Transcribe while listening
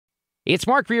It's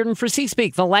Mark Reardon for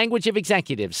C-Speak, the language of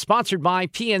executives, sponsored by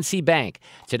PNC Bank.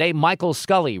 Today, Michael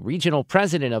Scully, Regional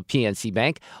President of PNC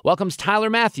Bank, welcomes Tyler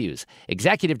Mathews,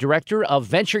 Executive Director of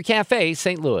Venture Cafe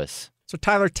St. Louis. So,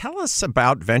 Tyler, tell us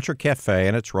about Venture Cafe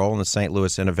and its role in the St.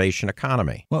 Louis innovation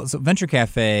economy. Well, so Venture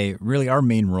Cafe, really our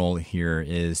main role here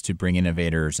is to bring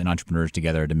innovators and entrepreneurs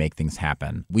together to make things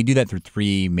happen. We do that through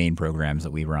three main programs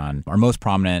that we run. Our most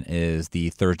prominent is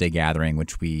the Thursday Gathering,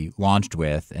 which we launched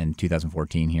with in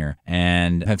 2014 here,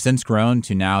 and have since grown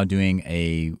to now doing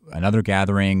another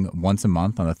gathering once a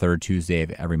month on the third Tuesday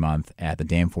of every month at the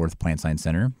Danforth Plant Science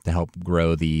Center to help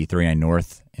grow the 39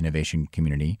 North innovation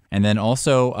community. And then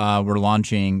also we're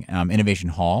launching Innovation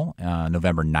Hall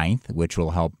November 9th, which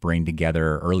will help bring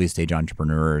together early stage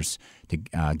entrepreneurs to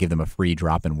give them a free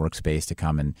drop-in workspace to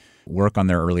come and work on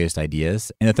their earliest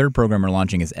ideas. And the third program we're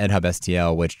launching is EdHub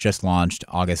STL, which just launched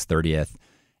August 30th.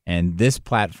 And this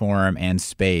platform and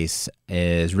space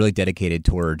is really dedicated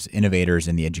towards innovators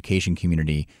in the education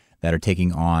community that are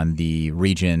taking on the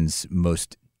region's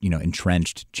most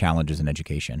entrenched challenges in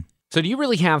education. So do you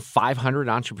really have 500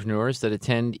 entrepreneurs that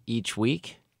attend each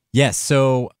week? Yes.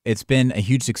 So it's been a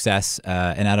huge success.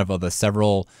 And out of the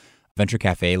several Venture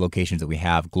Cafe locations that we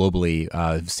have globally,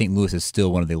 St. Louis is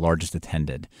still one of the largest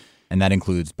attended. And that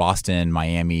includes Boston,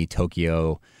 Miami,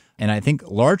 Tokyo. And I think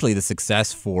largely the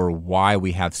success for why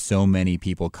we have so many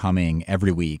people coming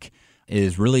every week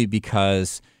is really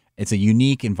because it's a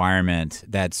unique environment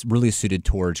that's really suited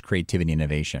towards creativity and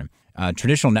innovation.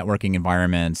 Traditional networking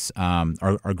environments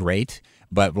are great,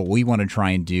 but what we want to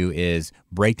try and do is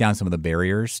break down some of the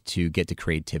barriers to get to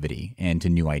creativity and to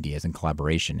new ideas and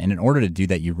collaboration. And in order to do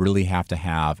that, you really have to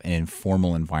have an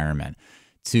informal environment.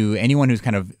 To anyone who's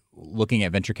kind of looking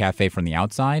at Venture Cafe from the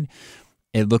outside,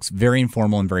 it looks very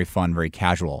informal and very fun, very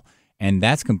casual. And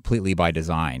that's completely by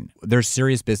design. There's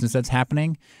serious business that's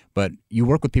happening, but you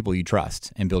work with people you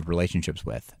trust and build relationships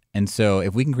with. And so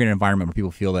if we can create an environment where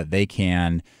people feel that they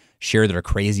can share their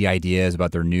crazy ideas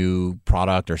about their new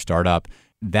product or startup,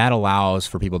 that allows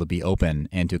for people to be open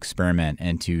and to experiment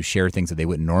and to share things that they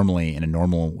wouldn't normally in a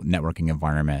normal networking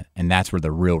environment. And that's where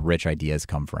the real rich ideas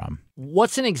come from.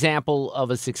 What's an example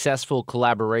of a successful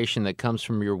collaboration that comes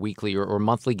from your weekly or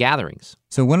monthly gatherings?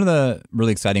 So one of the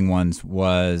really exciting ones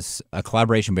was a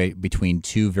collaboration between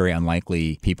two very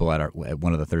unlikely people at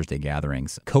one of the Thursday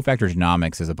gatherings. Cofactor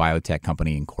Genomics is a biotech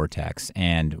company in Cortex.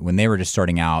 And when they were just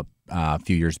starting out, a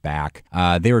few years back,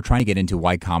 they were trying to get into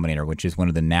Y Combinator, which is one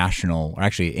of the national, or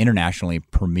actually internationally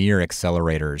premier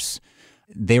accelerators.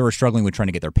 They were struggling with trying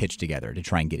to get their pitch together to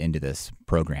try and get into this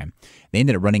program. They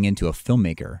ended up running into a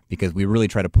filmmaker because we really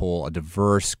try to pull a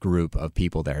diverse group of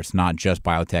people there. It's not just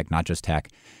biotech, not just tech.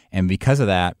 And because of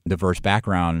that diverse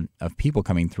background of people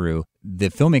coming through, the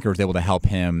filmmaker was able to help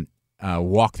him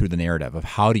walk through the narrative of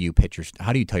how do you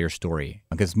tell your story?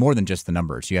 Because it's more than just the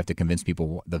numbers. You have to convince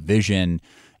people the vision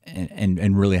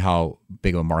and really how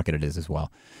big of a market it is as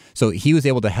well. So he was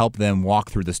able to help them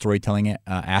walk through the storytelling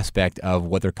aspect of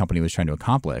what their company was trying to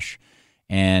accomplish.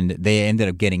 And they ended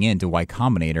up getting into Y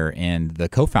Combinator, and the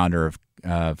co-founder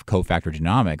of Cofactor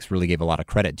Genomics really gave a lot of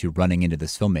credit to running into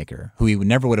this filmmaker, who he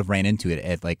never would have ran into it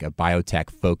at like a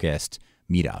biotech-focused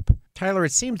meetup. Tyler,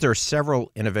 it seems there are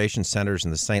several innovation centers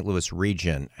in the St. Louis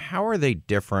region. How are they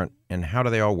different, and how do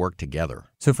they all work together?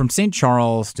 So from St.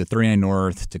 Charles to 39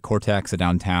 North to Cortex to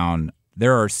downtown,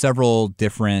 there are several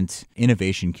different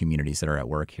innovation communities that are at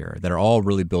work here that are all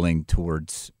really building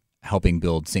towards helping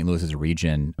build St. Louis as a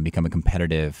region and become a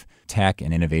competitive tech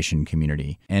and innovation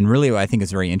community. And really what I think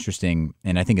is very interesting,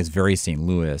 and I think is very St.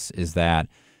 Louis, is that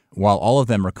while all of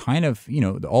them are kind of,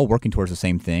 all working towards the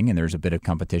same thing, and there's a bit of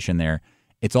competition there,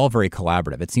 it's all very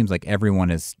collaborative. It seems like everyone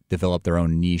has developed their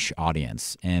own niche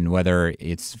audience. And whether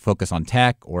it's focus on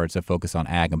tech or it's a focus on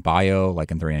ag and bio,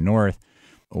 like in 39 North,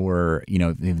 or,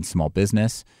 even small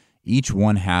business, each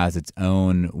one has its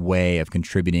own way of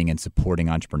contributing and supporting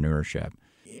entrepreneurship.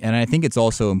 And I think it's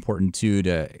also important, too,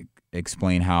 to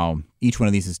explain how each one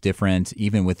of these is different,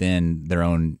 even within their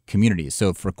own communities.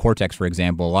 So for Cortex, for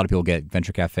example, a lot of people get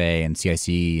Venture Cafe and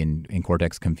CIC and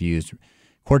Cortex confused.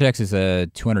 Cortex is a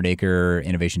 200-acre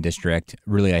innovation district.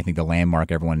 Really, I think the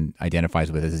landmark everyone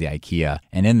identifies with is the IKEA.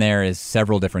 And in there is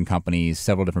several different companies,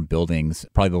 several different buildings.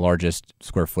 Probably the largest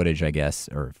square footage, I guess,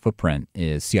 or footprint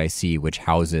is CIC, which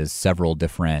houses several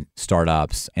different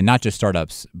startups. And not just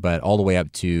startups, but all the way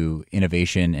up to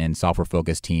innovation and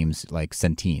software-focused teams like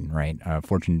Centene, right?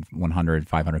 Fortune 100,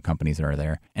 500 companies that are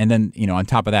there. And then, on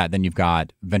top of that, then you've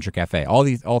got Venture Cafe.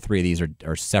 All three of these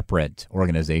are separate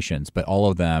organizations, but all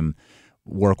of them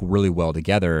work really well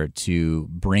together to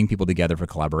bring people together for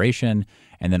collaboration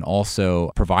and then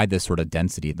also provide this sort of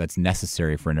density that's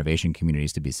necessary for innovation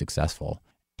communities to be successful.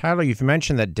 Tyler, you've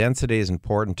mentioned that density is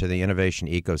important to the innovation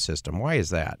ecosystem. Why is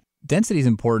that? Density is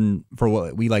important for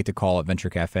what we like to call at Venture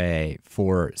Cafe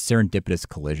for serendipitous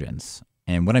collisions.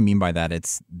 And what I mean by that,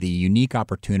 it's the unique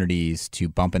opportunities to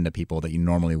bump into people that you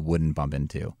normally wouldn't bump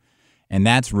into. And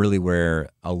that's really where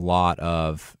a lot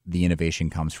of the innovation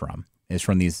comes from, is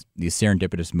from these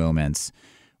serendipitous moments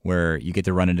where you get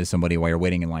to run into somebody while you're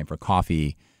waiting in line for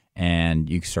coffee and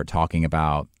you start talking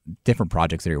about different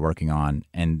projects that you're working on.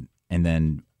 And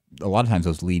then a lot of times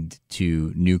those lead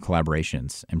to new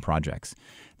collaborations and projects.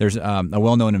 There's a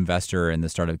well-known investor in the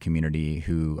startup community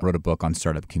who wrote a book on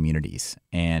startup communities,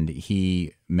 and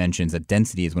he mentions that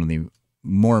density is one of the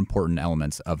more important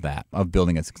elements of that, of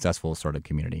building a successful startup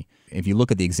community. If you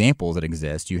look at the examples that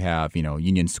exist, you have,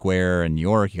 Union Square in New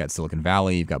York, you got Silicon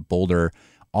Valley, you've got Boulder.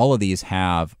 All of these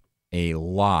have a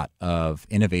lot of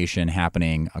innovation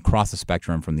happening across the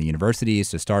spectrum, from the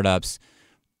universities to startups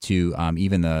to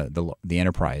even the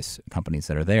enterprise companies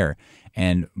that are there.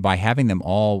 And by having them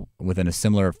all within a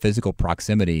similar physical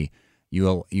proximity,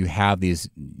 you have these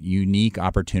unique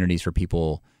opportunities for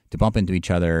people to bump into each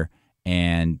other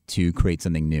and to create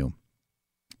something new.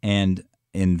 And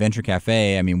in Venture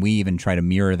Cafe, we even try to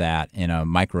mirror that in a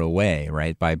micro way,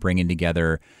 right? By bringing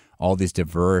together all these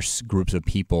diverse groups of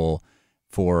people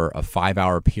for a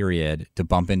 5-hour period to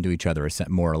bump into each other,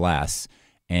 more or less,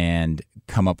 and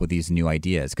come up with these new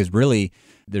ideas. Because really,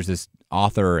 there's this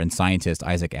author and scientist,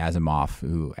 Isaac Asimov,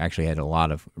 who actually had a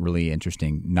lot of really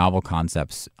interesting novel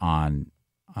concepts on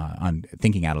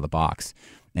thinking out of the box.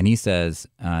 And he says,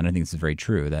 and I think this is very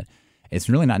true, that it's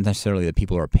really not necessarily the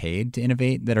people who are paid to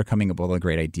innovate that are coming up with all the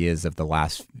great ideas of the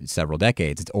last several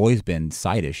decades. It's always been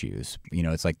side issues.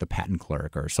 It's like the patent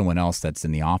clerk or someone else that's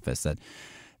in the office that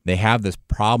they have this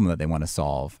problem that they want to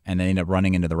solve, and they end up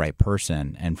running into the right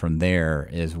person. And from there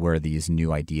is where these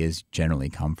new ideas generally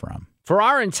come from. For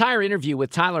our entire interview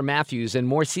with Tyler Mathews and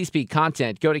more C-Speak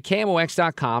content, go to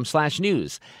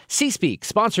KMOX.com/news. C-Speak,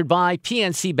 sponsored by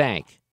PNC Bank.